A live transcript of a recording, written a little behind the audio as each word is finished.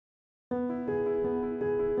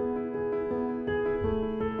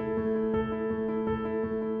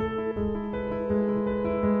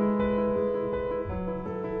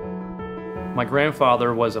My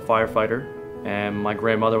grandfather was a firefighter, and my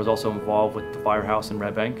grandmother was also involved with the firehouse in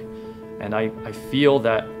Red Bank. And I feel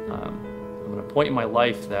that I'm at a point in my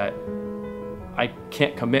life that I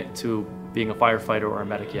can't commit to being a firefighter or a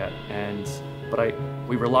medic yet. But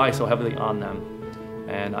we rely so heavily on them.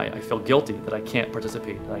 And I feel guilty that I can't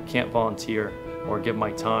participate, that I can't volunteer or give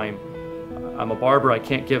my time. I'm a barber, I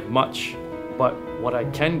can't give much, but what I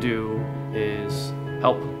can do is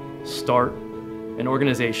help start an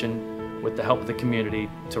organization with the help of the community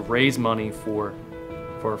to raise money for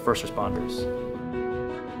first responders.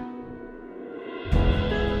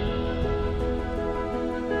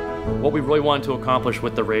 What we really wanted to accomplish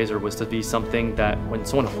with the razor was to be something that when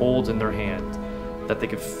someone holds in their hand, that they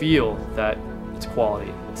could feel that it's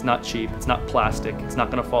quality. It's not cheap, it's not plastic, it's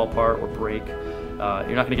not going to fall apart or break.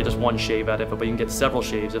 You're not going to get just one shave out of it, but you can get several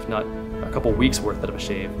shaves, if not a couple weeks worth out of a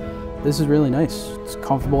shave. This is really nice. It's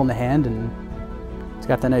comfortable in the hand, and it's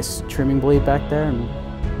got that nice trimming blade back there. And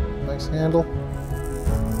nice handle.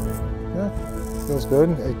 Yeah, feels good.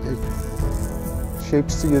 It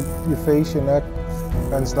shapes to your face, your neck.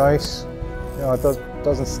 That's nice. You know, it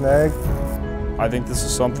doesn't snag. I think this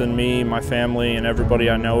is something me, my family, and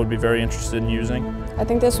everybody I know would be very interested in using. I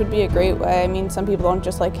think this would be a great way. I mean, some people don't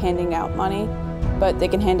just like handing out money, but they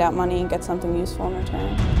can hand out money and get something useful in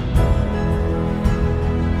return.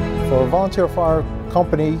 For a volunteer fire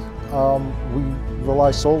company, we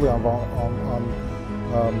rely solely on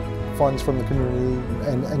funds from the community,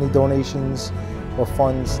 and any donations or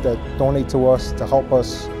funds that donate to us to help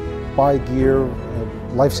us buy gear,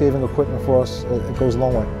 life-saving equipment for us, it goes a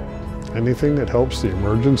long way. Anything that helps the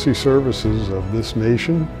emergency services of this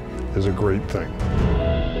nation is a great thing.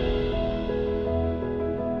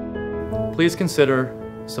 Please consider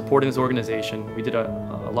supporting this organization. We did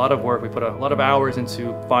a lot of work. We put a lot of hours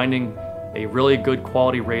into finding a really good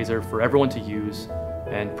quality razor for everyone to use,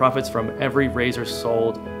 and profits from every razor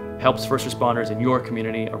sold helps first responders in your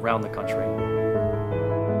community around the country.